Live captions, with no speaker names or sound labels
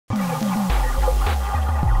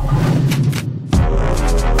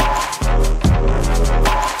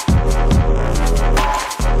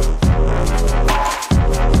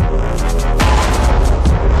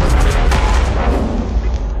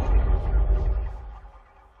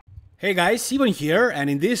Hey guys, Cbum here, and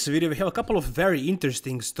in this video we have a couple of very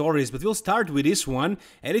interesting stories, but we'll start with this one,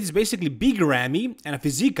 and it is basically Big Ramy and a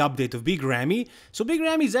physique update of Big Ramy. So Big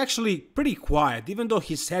Ramy is actually pretty quiet. Even though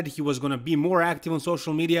he said he was gonna be more active on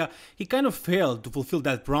social media, he kind of failed to fulfill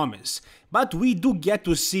that promise. But we do get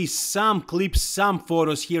to see some clips, some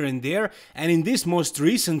photos here and there, and in this most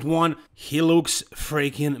recent one, he looks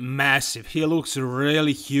freaking massive. He looks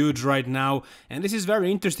really huge right now, and this is very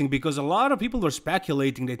interesting because a lot of people were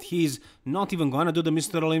speculating that he's not even gonna do the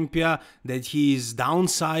Mr. Olympia, that he's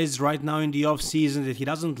downsized right now in the off season, that he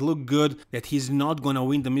doesn't look good, that he's not gonna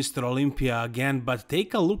win the Mr. Olympia again. But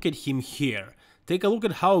take a look at him here. Take a look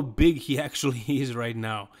at how big he actually is right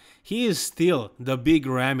now. He is still the Big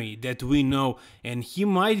Ramy that we know, and he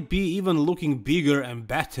might be even looking bigger and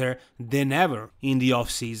better than ever in the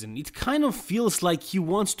off-season. It kind of feels like he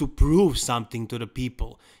wants to prove something to the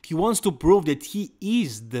people. He wants to prove that he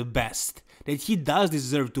is the best, that he does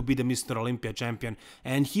deserve to be the Mr. Olympia champion,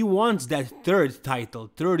 and he wants that third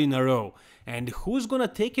title, third in a row. And who's gonna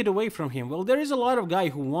take it away from him? Well, there is a lot of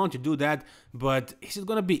guys who want to do that, but is it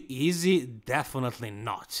gonna be easy? Definitely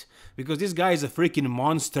not. Because this guy is a freaking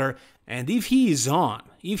monster, and if he is on,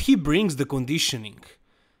 if he brings the conditioning,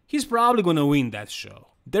 he's probably gonna win that show.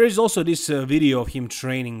 There is also this video of him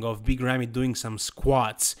training, of Big Ramy doing some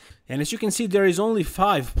squats, and as you can see there is only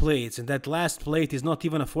 5 plates, and that last plate is not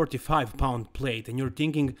even a 45-pound plate, and you're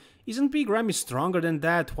thinking, isn't Big Ramy stronger than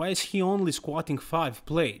that? Why is he only squatting 5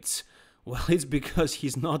 plates? Well, it's because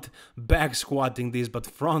he's not back squatting this, but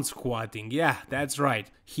front squatting. Yeah, that's right.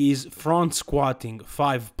 He's front squatting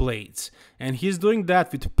 5 plates. And he's doing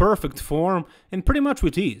that with perfect form and pretty much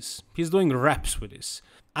with ease. He's doing reps with this.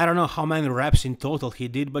 I don't know how many reps in total he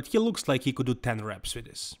did, but he looks like he could do 10 reps with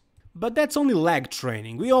this. But that's only leg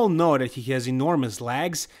training. We all know that he has enormous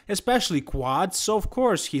legs, especially quads, so of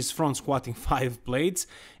course he's front squatting 5 plates,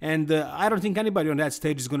 and I don't think anybody on that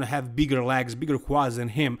stage is gonna have bigger legs, bigger quads than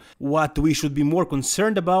him. What we should be more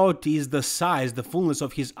concerned about is the size, the fullness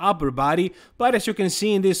of his upper body, but as you can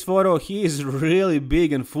see in this photo, he is really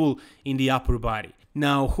big and full in the upper body.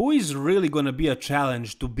 Now, who is really gonna be a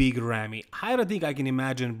challenge to Big Ramy? I don't think I can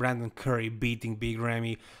imagine Brandon Curry beating Big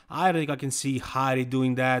Ramy. I don't think I can see Harry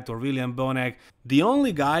doing that or William Bonac. The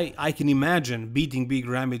only guy I can imagine beating Big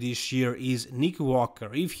Ramy this year is Nick Walker,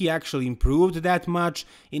 if he actually improved that much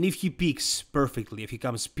and if he peaks perfectly, if he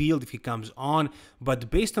comes peeled, if he comes on. But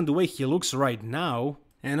based on the way he looks right now,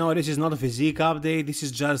 and no, this is not a physique update, this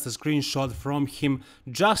is just a screenshot from him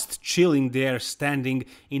just chilling there, standing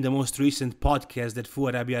in the most recent podcast that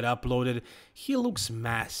Fouad Abiad uploaded. He looks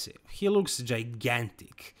massive, he looks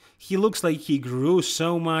gigantic, he looks like he grew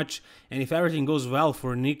so much, and if everything goes well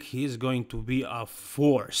for Nick, he is going to be a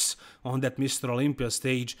force on that Mr. Olympia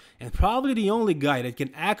stage, and probably the only guy that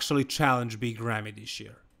can actually challenge Big Ramy this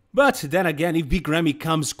year. But then again, if Big Ramy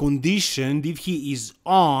comes conditioned, if he is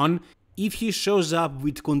on, if he shows up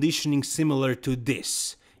with conditioning similar to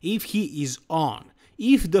this, if he is on,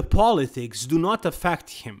 if the politics do not affect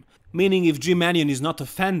him, meaning if Jim Mannion is not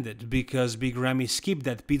offended because Big Ramy skipped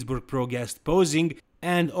that Pittsburgh Pro guest posing,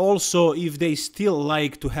 and also if they still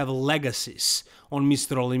like to have legacies on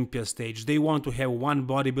Mr. Olympia stage, they want to have one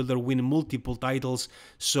bodybuilder win multiple titles,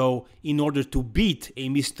 so in order to beat a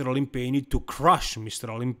Mr. Olympia you need to crush Mr.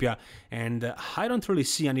 Olympia, and I don't really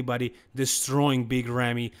see anybody destroying Big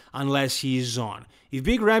Ramy unless he is on. If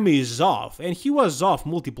Big Ramy is off, and he was off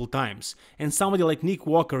multiple times, and somebody like Nick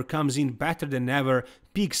Walker comes in better than ever,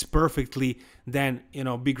 peaks perfectly, then, you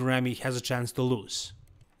know, Big Ramy has a chance to lose.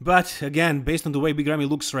 But again, based on the way Big Ramy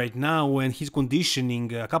looks right now and his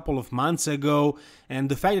conditioning a couple of months ago, and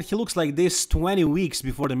the fact that he looks like this 20 weeks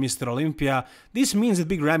before the Mr. Olympia, this means that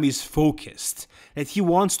Big Ramy is focused, that he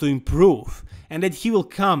wants to improve, and that he will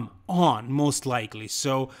come on, most likely.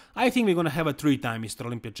 So I think we're gonna have a 3-time Mr.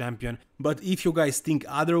 Olympia champion. But if you guys think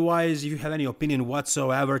otherwise, if you have any opinion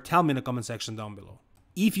whatsoever, tell me in the comment section down below.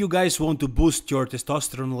 If you guys want to boost your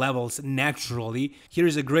testosterone levels naturally, here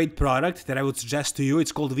is a great product that I would suggest to you.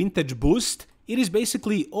 It's called Vintage Boost. It is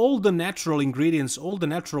basically all the natural ingredients, all the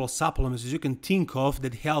natural supplements you can think of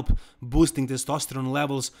that help boosting testosterone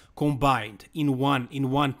levels combined in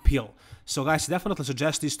one pill. So guys, definitely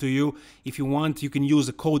suggest this to you. If you want, you can use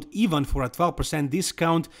the code EVEN for a 12%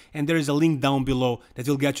 discount, and there is a link down below that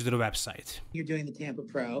will get you to the website. You're doing the Tampa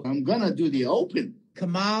Pro. I'm gonna do the Open.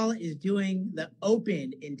 Kamal is doing the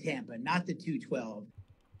Open in Tampa, not the 212.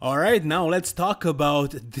 Alright, now let's talk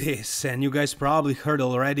about this. And you guys probably heard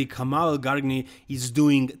already, Kamal Elgargni is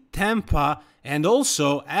doing Tampa, and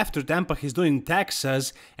also after Tampa he's doing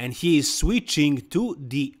Texas, and he is switching to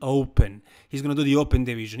the Open. he's gonna do the open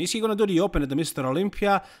division. Is he gonna do the open at the Mr.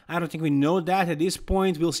 Olympia? I don't think we know that at this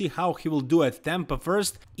point. We'll see how he will do at Tampa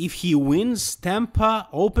first. If he wins Tampa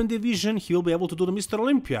open division, he'll be able to do the Mr.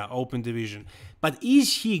 Olympia open division. But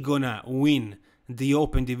is he gonna win the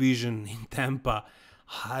open division in Tampa?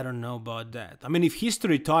 I don't know about that. I mean, if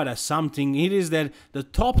history taught us something, it is that the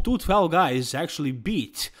top 212 guys actually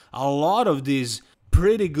beat a lot of these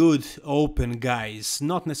pretty good open guys.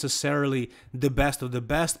 Not necessarily the best of the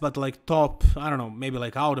best, but like top, I don't know, maybe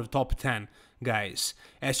like out of top 10 guys.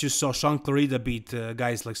 As you saw, Sean Clarida beat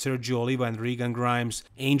guys like Sergio Oliva and Regan Grimes.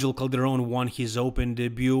 Angel Calderon won his open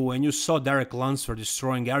debut, and you saw Derek Lunsford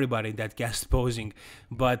destroying everybody in that guest posing.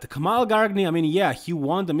 But Kamal Elgargni, I mean, yeah, he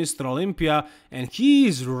won the Mr. Olympia, and he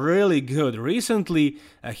is really good. Recently,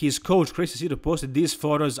 his coach Chris Aceto posted these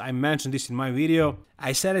photos. I mentioned this in my video.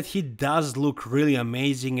 I said that he does look really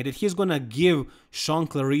amazing and that he's gonna give Sean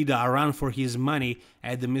Clarida a run for his money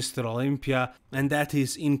at the Mr. Olympia, and that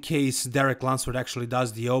is in case Derek Lunsford actually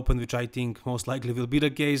does the open, which I think most likely will be the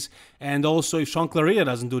case, and also if Sean Clarida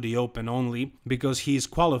doesn't do the open only, because he's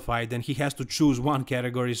qualified and he has to choose one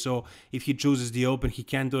category, so if he chooses the open he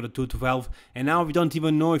can't do the 212, and now we don't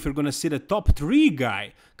even know if you're gonna see the top 3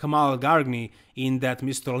 guy, Kamal Elgargni, in that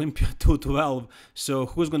Mr. Olympia 212, so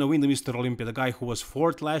who's gonna win the Mr. Olympia? The guy who was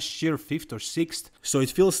 4th last year, 5th or 6th? So it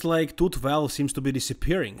feels like 212 seems to be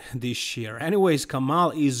disappearing this year. Anyways,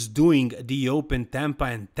 Kamal is doing the Open Tampa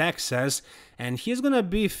and Texas, and he's gonna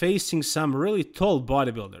be facing some really tall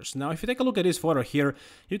bodybuilders. Now, if you take a look at this photo here,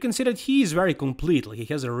 you can see that he is very complete. Like, he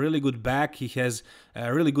has a really good back, he has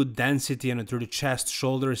a really good density through the chest,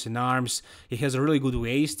 shoulders, and arms. He has a really good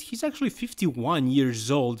waist. He's actually 51 years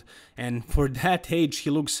old, and for that age,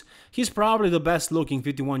 he's probably the best looking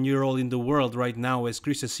 51-year-old in the world right now, as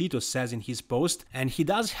Chris Aceto says in his post, and he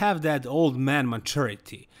does have that old man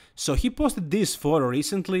maturity. So he posted this photo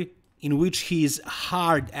recently, in which he is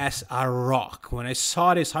hard as a rock. When I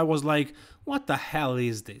saw this, I was like, what the hell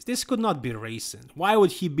is this? This could not be recent. Why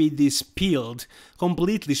would he be this peeled,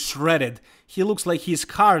 completely shredded? He looks like he's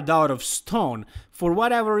carved out of stone. For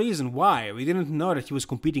whatever reason, why? We didn't know that he was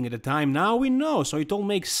competing at the time. Now we know, so it all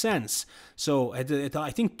makes sense. So I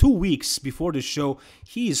think 2 weeks before the show,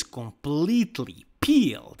 he is completely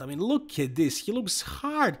peeled. I mean, look at this. He looks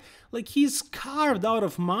hard, like he's carved out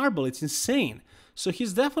of marble. It's insane. So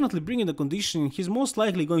he's definitely bringing the conditioning. He's most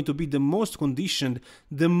likely going to be the most conditioned,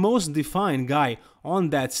 the most defined guy on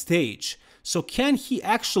that stage. So can he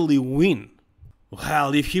actually win?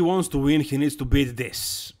 Well, if he wants to win, he needs to beat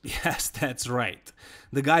this. Yes, that's right.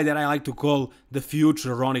 The guy that I like to call the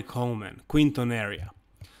future Ronnie Coleman, Quinton Eriya.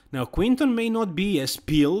 Now, Quinton may not be as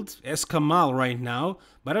peeled as Kamal right now,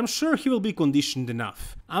 but I'm sure he will be conditioned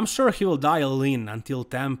enough. I'm sure he will dial in until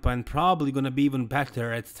Tampa and probably gonna be even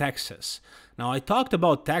better at Texas. Now, I talked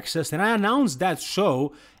about Texas and I announced that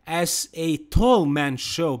show as a tall man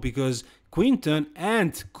show because Quinton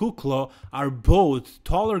and Kuklo are both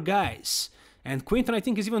taller guys. And Quinton, I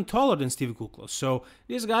think, is even taller than Steve Kuklo. So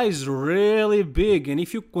this guy is really big. And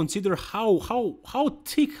if you consider how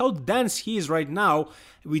thick, how dense he is right now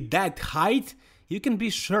with that height, you can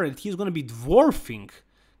be sure that he's going to be dwarfing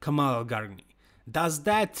Kamal Elgargni. Does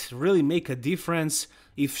that really make a difference?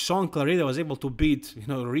 If Sean Clarida was able to beat,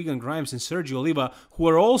 Regan Grimes and Sergio Oliva, who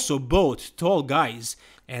are also both tall guys,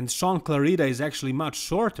 and Sean Clarida is actually much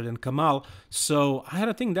shorter than Kamal, so I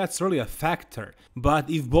don't think that's really a factor. But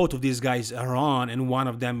if both of these guys are on and one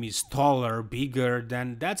of them is taller, bigger,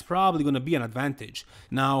 then that's probably going to be an advantage.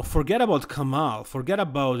 Now, forget about Kamal, forget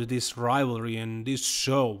about this rivalry and this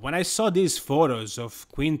show. When I saw these photos of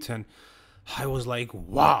Quinton, I was like,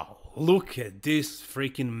 wow, look at this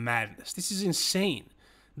freaking madness. This is insane.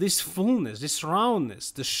 This fullness, this roundness,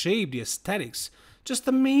 the shape, the aesthetics, just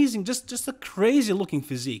amazing, just a crazy looking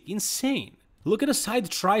physique, insane. Look at the side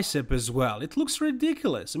tricep as well, it looks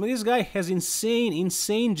ridiculous. I mean, this guy has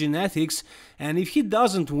insane genetics, and if he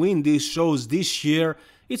doesn't win these shows this year,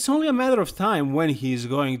 it's only a matter of time when he's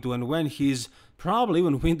going to, and when he's probably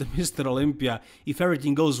even win the Mr. Olympia if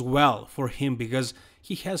everything goes well for him, because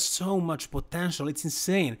he has so much potential. It's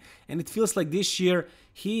insane, and it feels like this year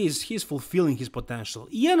he's fulfilling his potential.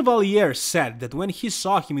 Ian Valliere said that when he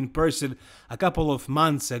saw him in person a couple of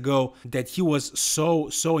months ago, that he was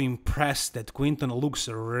so impressed that Quinton looks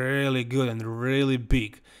really good and really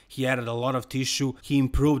big. He added a lot of tissue, he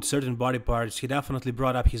improved certain body parts, he definitely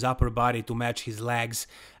brought up his upper body to match his legs.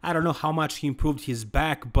 I don't know how much he improved his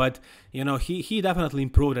back, but he definitely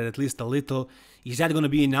improved it at least a little. Is that going to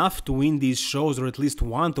be enough to win these shows, or at least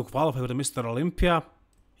one to qualify for the Mr. Olympia?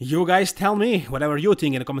 You guys tell me whatever you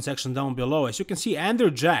think in the comment section down below. As you can see, Andrew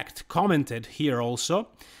Jacked commented here also.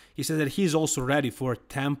 He said that he's also ready for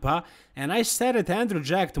Tampa, and I said that Andrew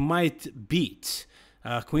Jack might beat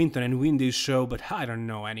Quinton and win this show, but I don't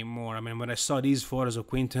know anymore. I mean, when I saw these photos of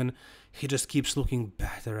Quinton, he just keeps looking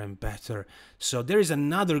better and better. So there is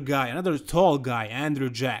another guy, another tall guy, Andrew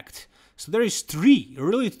Jack. So there is 3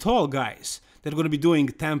 really tall guys that are going to be doing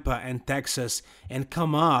Tampa and Texas, and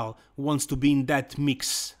Kamal wants to be in that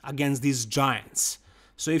mix against these giants.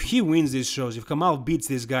 So if he wins these shows, if Kamal beats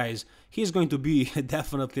these guys, he's going to be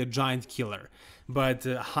definitely a giant killer. But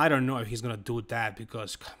I don't know if he's going to do that,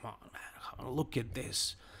 because come on, man, look at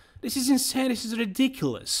this. This is insane, this is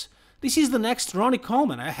ridiculous. This is the next Ronnie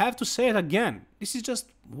Coleman, I have to say it again. This is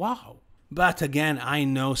just wow. But again, I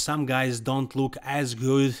know some guys don't look as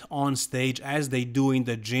good on stage as they do in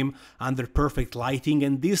the gym under perfect lighting,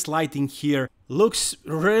 and this lighting here looks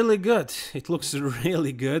really good. It looks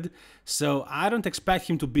really good. So I don't expect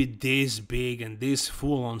him to be this big and this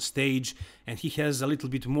full on stage, and he has a little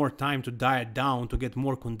bit more time to diet down, to get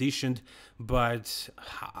more conditioned, but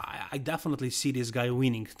I definitely see this guy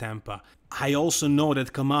winning Tampa. I also know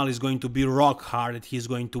that Kamal is going to be rock hard, that he's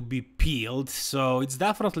going to be peeled, so it's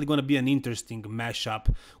definitely going to be an interesting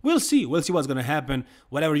mashup. We'll see what's going to happen.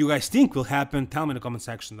 Whatever you guys think will happen, tell me in the comment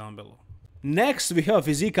section down below. Next, we have a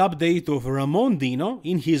physique update of Ramon Dino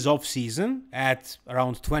in his off-season at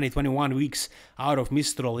around 20-21 weeks out of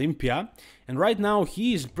Mr. Olympia. And right now,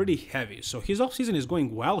 he is pretty heavy. So his off-season is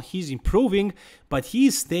going well, he's improving, but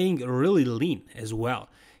he's staying really lean as well.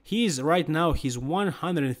 Right now, he's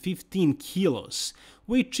 115 kilos,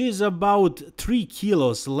 which is about 3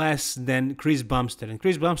 kilos less than Chris Bumstead. And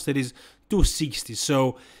Chris Bumstead is 260,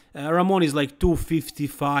 so Ramon is like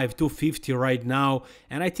 255, 250 right now,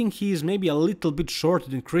 and I think he's maybe a little bit shorter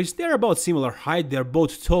than Chris. They're about similar height, they're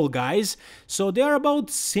both tall guys, so they're about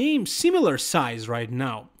similar size right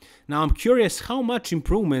now. Now I'm curious how much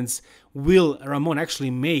improvements will Ramon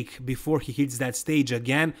actually make before he hits that stage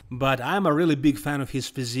again, but I'm a really big fan of his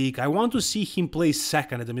physique. I want to see him place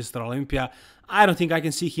second at the Mr. Olympia. I don't think I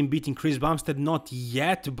can see him beating Chris Bumstead, not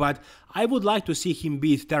yet, but I would like to see him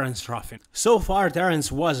beat Terence Ruffin. So far, Terence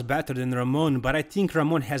was better than Ramon, but I think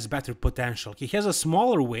Ramon has better potential. He has a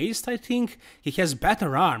smaller waist, I think, he has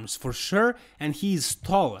better arms for sure, and he's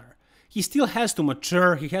taller. He still has to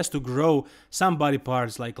mature, he has to grow some body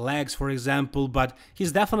parts like legs for example, but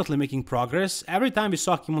he's definitely making progress. Every time we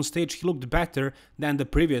saw him on stage he looked better than the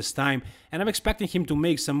previous time, and I'm expecting him to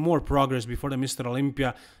make some more progress before the Mr.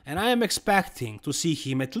 Olympia, and I am expecting to see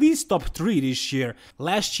him at least top 3 this year.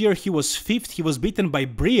 Last year he was 5th, he was beaten by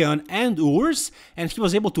Brian and Urs, and he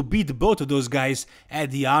was able to beat both of those guys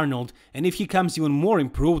at the Arnold, and if he comes even more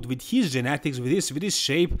improved with his genetics, with his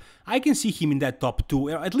shape, I can see him in that top 2,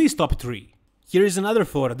 or at least top 3. Here is another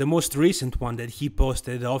photo, the most recent one that he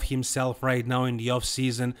posted of himself right now in the off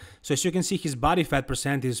season. So as you can see, his body fat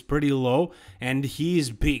percent is pretty low and he is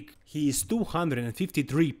big. He is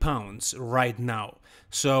 253 pounds right now.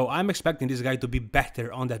 So I'm expecting this guy to be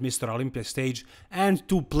better on that Mr. Olympia stage and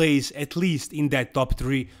to place at least in that top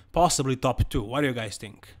 3, possibly top 2. What do you guys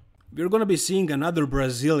think? We're gonna be seeing another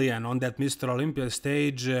Brazilian on that Mr. Olympia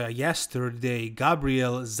stage yesterday.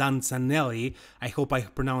 Gabriel Zanzanelli, I hope I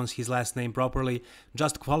pronounced his last name properly,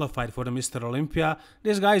 just qualified for the Mr. Olympia.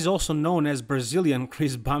 This guy is also known as Brazilian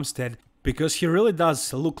Chris Bumstead, because he really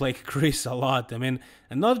does look like Chris a lot. I mean,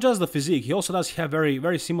 and not just the physique, he also does have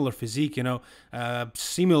very similar physique, you know,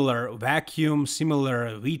 similar vacuum,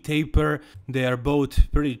 similar V-taper. They are both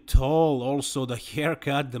pretty tall, also the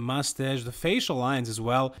haircut, the mustache, the facial lines as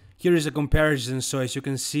well. Here is a comparison, so as you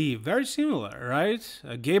can see, very similar, right?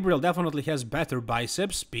 Gabriel definitely has better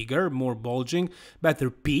biceps, bigger, more bulging,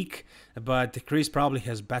 better peak, but Chris probably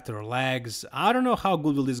has better legs. I don't know how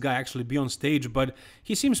good will this guy actually be on stage, but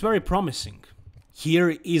he seems very promising.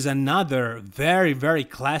 Here is another very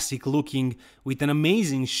classic looking, with an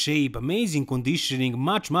amazing shape, amazing conditioning,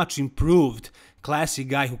 much improved classic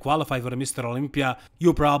guy who qualified for the Mr. Olympia.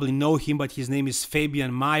 You probably know him, but his name is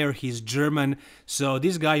Fabian Meyer, he's German, so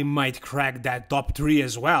this guy might crack that top 3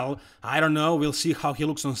 as well. I don't know, we'll see how he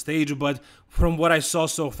looks on stage, but from what I saw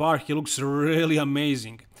so far, he looks really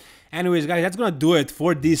amazing. Anyways guys, that's gonna do it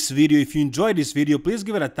for this video. If you enjoyed this video, please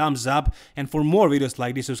give it a thumbs up, and for more videos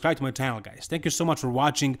like this, subscribe to my channel guys. Thank you so much for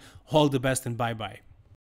watching, all the best and bye bye.